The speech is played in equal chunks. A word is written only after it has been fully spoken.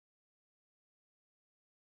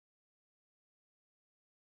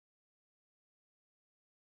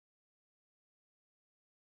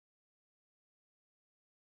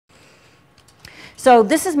So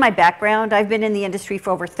this is my background. I've been in the industry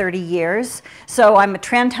for over 30 years. So I'm a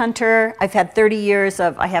trend hunter. I've had 30 years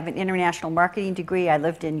of, I have an international marketing degree. I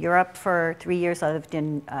lived in Europe for 3 years. I lived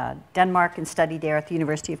in Denmark and studied there at the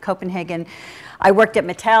University of Copenhagen. I worked at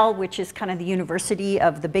Mattel, which is kind of the university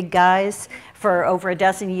of the big guys, for over a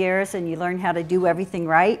dozen years, and you learn how to do everything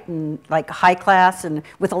right and like high class and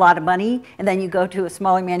with a lot of money. And then you go to a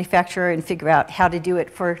smaller manufacturer and figure out how to do it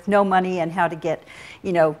for no money and how to get,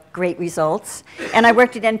 you know, great results. And I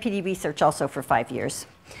worked at NPD Research also for 5 years.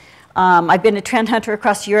 I've been a trend hunter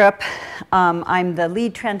across Europe. I'm the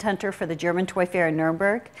lead trend hunter for the German Toy Fair in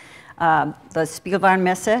Nuremberg, the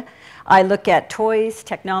Spielwarenmesse. I look at toys,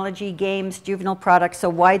 technology, games, juvenile products, a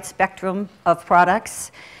wide spectrum of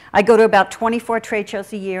products. I go to about 24 trade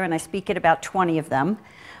shows a year, and I speak at about 20 of them.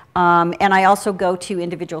 And I also go to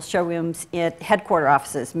individual showrooms at headquarter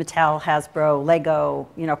offices, Mattel, Hasbro, Lego.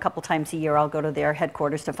 You know, a couple times a year I'll go to their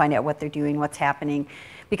headquarters to find out what they're doing, what's happening.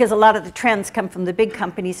 Because a lot of the trends come from the big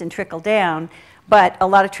companies and trickle down, but a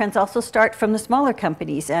lot of trends also start from the smaller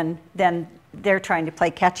companies, and then they're trying to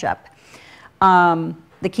play catch up.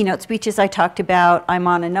 The keynote speeches I talked about, I'm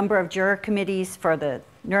on a number of juror committees for the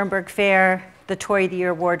Nuremberg Fair, the Toy of the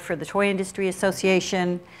Year Award for the Toy Industry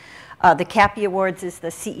Association. The CAPI Awards is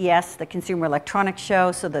the CES, the Consumer Electronics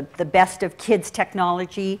Show, so the Best of Kids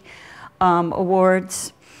Technology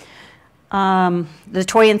Awards. The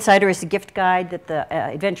Toy Insider is a gift guide that the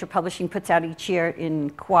Adventure Publishing puts out each year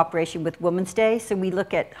in cooperation with Women's Day. So we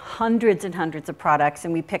look at hundreds and hundreds of products,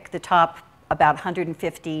 and we pick the top about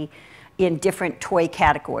 150 in different toy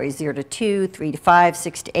categories, 0 to 2, 3 to 5,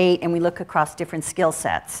 6 to 8, and we look across different skill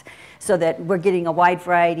sets so that we're getting a wide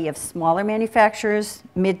variety of smaller manufacturers,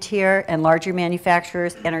 mid-tier and larger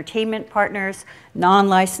manufacturers, entertainment partners,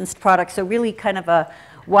 non-licensed products, so really kind of a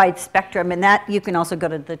wide spectrum. And that you can also go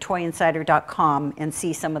to thetoyinsider.com and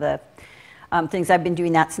see some of the things. I've been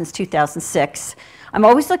doing that since 2006. I'm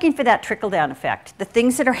always looking for that trickle-down effect, the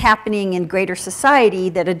things that are happening in greater society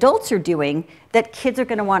that adults are doing that kids are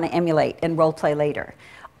going to want to emulate and role play later,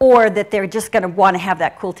 or that they're just going to want to have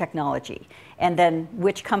that cool technology. And then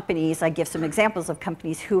which companies, I give some examples of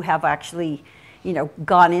companies who have actually, you know,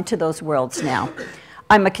 gone into those worlds now.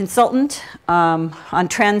 I'm a consultant on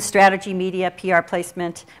trends, strategy, media, PR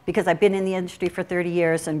placement, because I've been in the industry for 30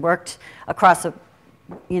 years and worked across a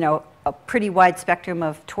pretty wide spectrum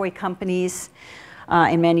of toy companies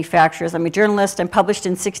and manufacturers. I'm a journalist. I'm published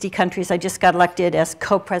in 60 countries. I just got elected as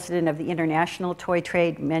co-president of the International Toy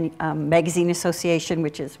Trade Magazine Association,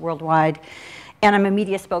 which is worldwide. And I'm a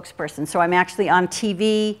media spokesperson. So I'm actually on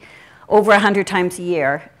TV over 100 times a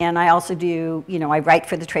year. And I also do, you know, I write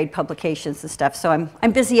for the trade publications and stuff. So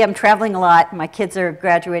I'm busy. I'm traveling a lot. My kids are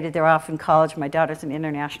graduated. They're off in college. My daughter's an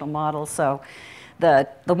international model. So the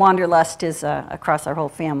wanderlust is across our whole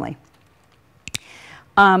family.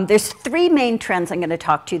 There's 3 main trends I'm going to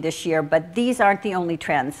talk to this year, but these aren't the only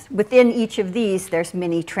trends. Within each of these, there's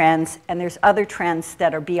mini trends, and there's other trends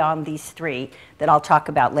that are beyond these 3 that I'll talk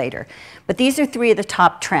about later. But these are 3 of the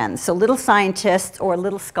top trends. So little scientists or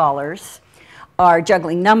little scholars are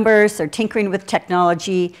juggling numbers, they're tinkering with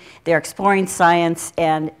technology, they're exploring science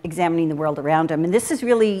and examining the world around them. And this is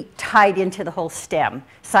really tied into the whole STEM,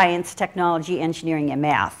 science, technology, engineering, and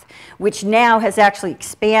math, which now has actually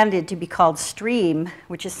expanded to be called STREAM,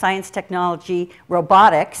 which is science, technology,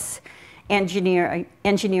 robotics,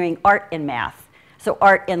 engineering, art, and math. So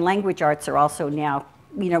art and language arts are also now,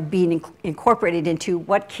 you know, being incorporated into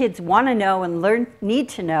what kids want to know and need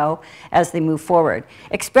to know as they move forward.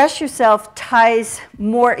 Express Yourself ties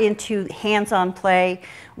more into hands-on play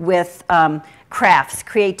with crafts,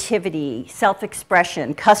 creativity,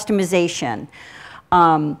 self-expression, customization,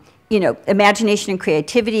 you know, imagination and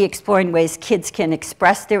creativity, exploring ways kids can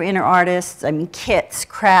express their inner artists. I mean, kits,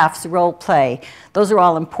 crafts, role play, those are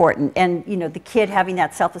all important. And, you know, the kid having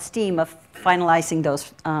that self-esteem of finalizing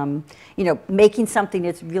those, you know, making something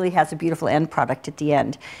that really has a beautiful end product at the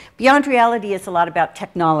end. Beyond Reality is a lot about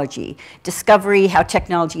technology, discovery, how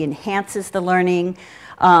technology enhances the learning.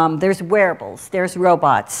 There's wearables, there's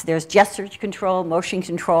robots, there's gesture control, motion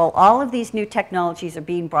control. All of these new technologies are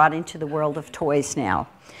being brought into the world of toys now.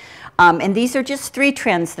 And these are just 3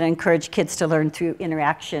 trends that encourage kids to learn through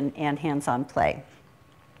interaction and hands-on play.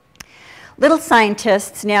 Little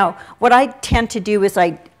scientists, now what I tend to do is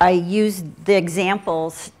I use the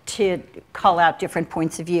examples to call out different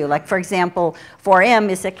points of view. Like for example, 4M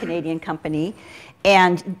is a Canadian company,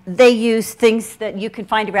 and they use things that you can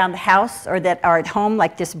find around the house or that are at home,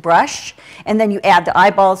 like this brush, and then you add the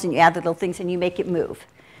eyeballs and you add the little things and you make it move.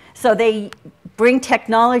 So they bring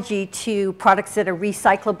technology to products that are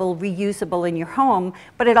recyclable, reusable in your home,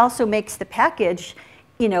 but it also makes the package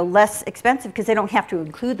less expensive because they don't have to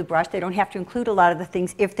include the brush. They don't have to include a lot of the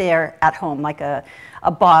things if they're at home, like a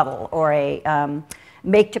bottle or a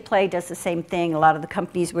Make to Play does the same thing. A lot of the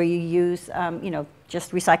companies where you use,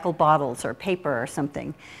 just recycled bottles or paper or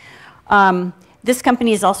something. This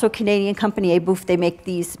company is also a Canadian company, ABOOF. They make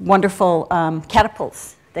these wonderful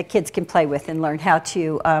catapults that kids can play with and learn how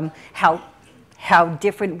to, how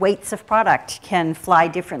different weights of product can fly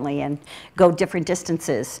differently and go different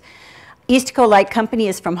distances. Eastco Light Company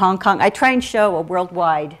is from Hong Kong. I try and show a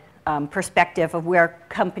worldwide perspective of where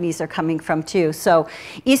companies are coming from too. So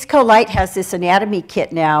Eastco Light has this anatomy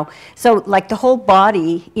kit now. So like the whole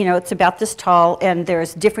body, it's about this tall and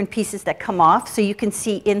there's different pieces that come off so you can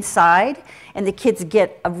see inside and the kids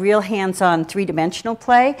get a real hands-on three-dimensional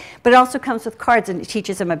play, but it also comes with cards and it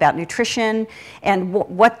teaches them about nutrition and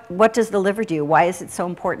what does the liver do? Why is it so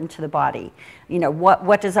important to the body?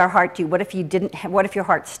 What does our heart do? What if your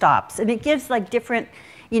heart stops? And it gives like different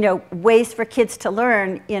ways for kids to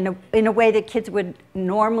learn in a way that kids would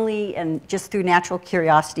normally and just through natural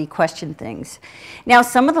curiosity question things. Now,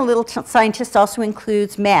 some of the little scientists also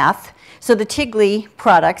includes math. So the Tiggly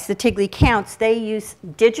products, the Tiggly Counts, they use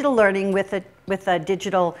digital learning with a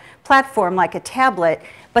digital platform like a tablet,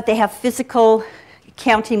 but they have physical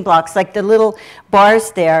counting blocks, like the little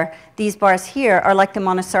bars there. These bars here are like the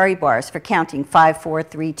Montessori bars for counting 5, 4,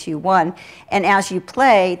 3, 2, 1. And as you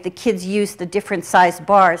play, the kids use the different size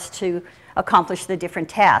bars to accomplish the different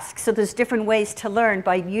tasks. So there's different ways to learn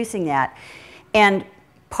by using that. And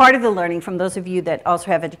part of the learning, from those of you that also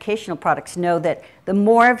have educational products, know that the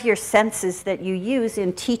more of your senses that you use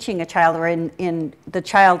in teaching a child or in the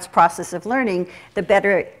child's process of learning, the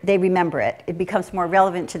better they remember it. It becomes more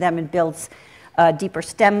relevant to them and builds deeper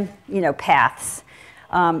STEM paths.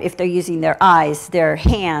 If they're using their eyes, their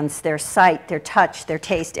hands, their sight, their touch, their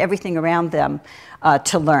taste, everything around them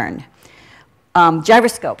to learn.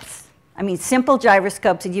 Gyroscopes. I mean, simple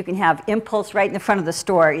gyroscopes that you can have impulse right in the front of the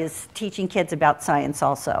store is teaching kids about science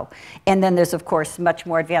also. And then there's, of course, much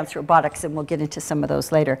more advanced robotics, and we'll get into some of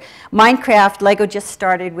those later. Minecraft, Lego just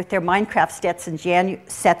started with their Minecraft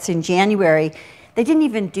sets in January. They didn't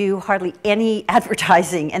even do hardly any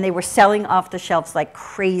advertising, and they were selling off the shelves like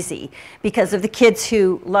crazy because of the kids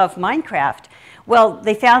who love Minecraft. Well,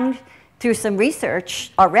 they found through some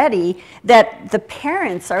research already that the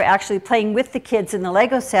parents are actually playing with the kids in the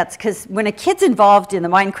Lego sets, because when a kid's involved in the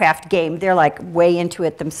Minecraft game, they're like way into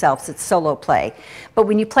it themselves. It's solo play. But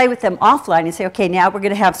when you play with them offline and say, okay, now we're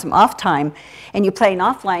going to have some off time, and you play an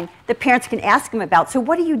offline, the parents can ask them about, so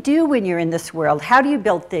what do you do when you're in this world? How do you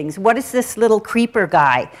build things? What is this little creeper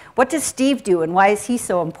guy? What does Steve do, and why is he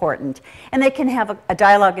so important? And they can have a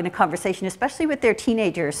dialogue and a conversation, especially with their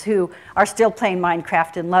teenagers who are still playing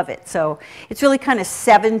Minecraft and love it. So it's really kind of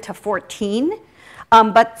 7 to 14.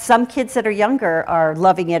 But some kids that are younger are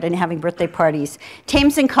loving it and having birthday parties.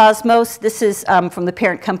 Thames and Cosmos, this is from the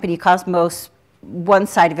parent company Cosmos, one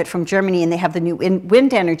side of it from Germany, and they have the new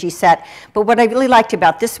wind energy set. But what I really liked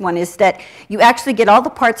about this one is that you actually get all the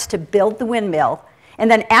parts to build the windmill, and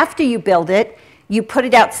then after you build it, you put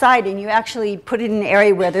it outside and you actually put it in an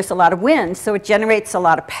area where there's a lot of wind, so it generates a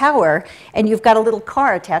lot of power, and you've got a little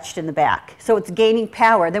car attached in the back. So it's gaining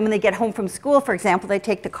power. Then when they get home from school, for example, they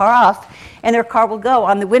take the car off, and their car will go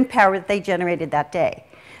on the wind power that they generated that day.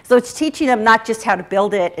 So it's teaching them not just how to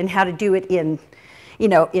build it and how to do it in,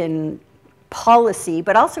 in policy,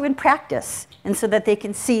 but also in practice, and so that they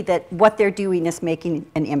can see that what they're doing is making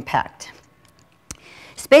an impact.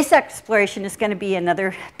 Space exploration is going to be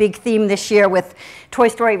another big theme this year, with Toy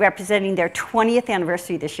Story representing their 20th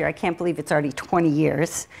anniversary this year. I can't believe it's already 20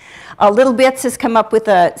 years. Little Bits has come up with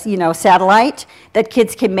a satellite that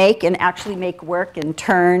kids can make and actually make work and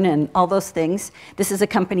turn and all those things. This is a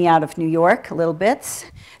company out of New York, Little Bits.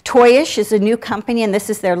 Toyish is a new company, and this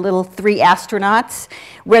is their little 3 astronauts,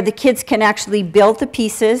 where the kids can actually build the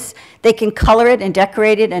pieces. They can color it and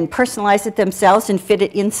decorate it and personalize it themselves and fit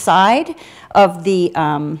it inside of the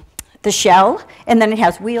shell, and then it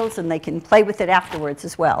has wheels, and they can play with it afterwards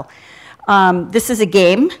as well. This is a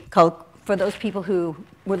game called, for those people who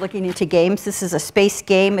were looking into games, this is a space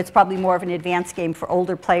game. It's probably more of an advanced game for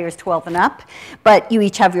older players, 12 and up, but you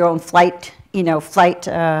each have your own flight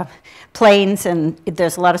planes, and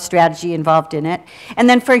there's a lot of strategy involved in it. And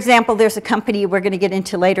then, for example, there's a company we're going to get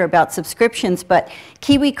into later about subscriptions, but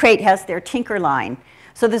Kiwi Crate has their Tinker line.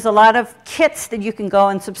 So there's a lot of kits that you can go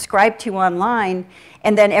and subscribe to online,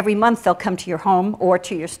 and then every month they'll come to your home or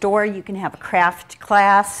to your store. You can have a craft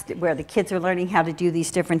class where the kids are learning how to do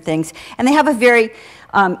these different things. And they have a very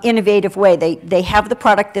innovative way. They have the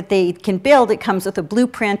product that they can build. It comes with a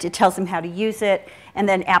blueprint. It tells them how to use it, and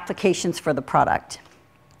then applications for the product.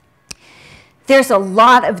 There's a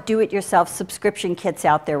lot of do-it-yourself subscription kits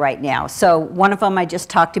out there right now. So one of them I just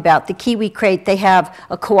talked about, the Kiwi Crate. They have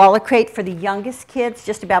a koala crate for the youngest kids,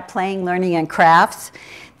 just about playing, learning, and crafts.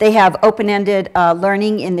 They have open-ended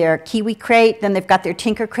learning in their Kiwi Crate. Then they've got their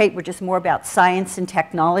Tinker Crate, which is more about science and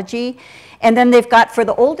technology. And then they've got, for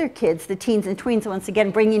the older kids, the teens and tweens, once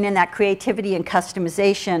again, bringing in that creativity and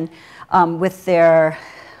customization with their,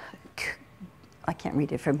 I can't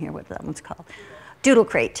read it from here, what that one's called. Doodle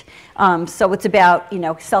Crate. So it's about,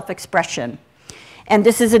 self-expression. And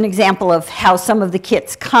this is an example of how some of the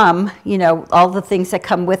kits come, all the things that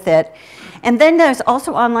come with it. And then there's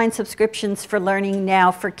also online subscriptions for learning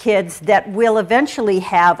now for kids that will eventually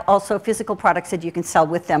have also physical products that you can sell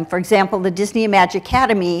with them. For example, the Disney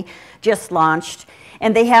Imagicademy just launched,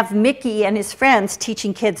 and they have Mickey and his friends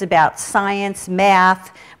teaching kids about science,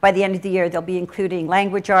 math. By the end of the year, they'll be including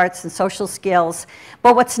language arts and social skills.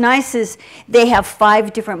 But what's nice is they have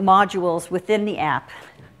 5 different modules within the app.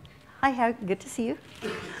 Hi, good to see you.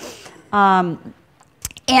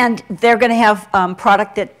 And they're going to have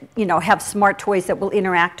product that, have smart toys that will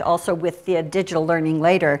interact also with the digital learning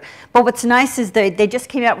later. But what's nice is they just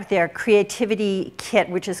came out with their creativity kit,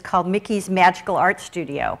 which is called Mickey's Magical Art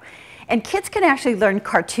Studio. And kids can actually learn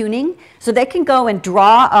cartooning, so they can go and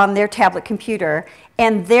draw on their tablet computer,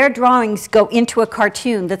 and their drawings go into a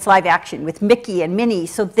cartoon that's live action with Mickey and Minnie.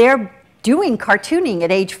 So they're doing cartooning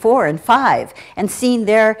at age 4 and 5 and seeing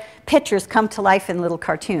their pictures come to life in little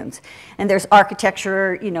cartoons. And there's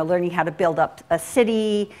architecture, learning how to build up a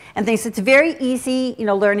city and things. It's very easy,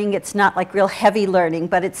 learning. It's not like real heavy learning,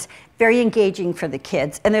 but it's very engaging for the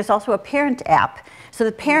kids. And there's also a parent app. So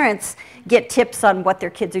the parents get tips on what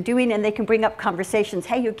their kids are doing, and they can bring up conversations.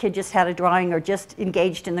 Hey, your kid just had a drawing or just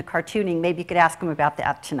engaged in the cartooning. Maybe you could ask them about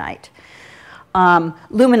that tonight.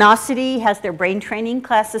 Luminosity has their brain training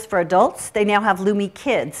classes for adults. They now have Lumi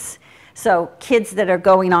Kids. So kids that are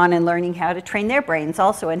going on and learning how to train their brains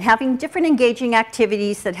also, and having different engaging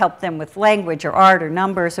activities that help them with language or art or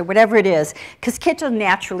numbers or whatever it is, because kids are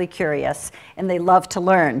naturally curious and they love to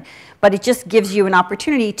learn. But it just gives you an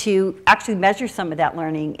opportunity to actually measure some of that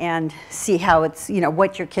learning and see how it's,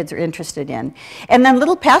 what your kids are interested in. And then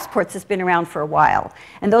Little Passports has been around for a while.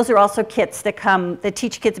 And those are also kits that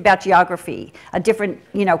teach kids about geography. A different,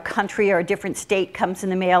 country or a different state comes in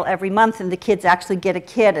the mail every month, and the kids actually get a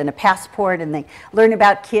kit and a passport, and they learn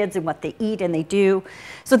about kids and what they eat and they do.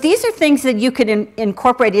 So these are things that you could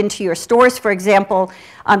incorporate into your stores. For example,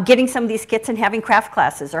 getting some of these kits and having craft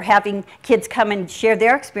classes, or having kids come and share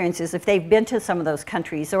their experiences if they've been to some of those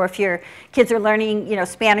countries. Or if your kids are learning,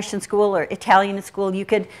 Spanish in school or Italian in school, you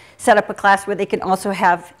could set up a class where they can also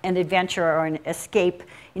have an adventure or an escape,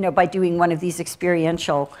 by doing one of these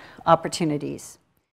experiential opportunities.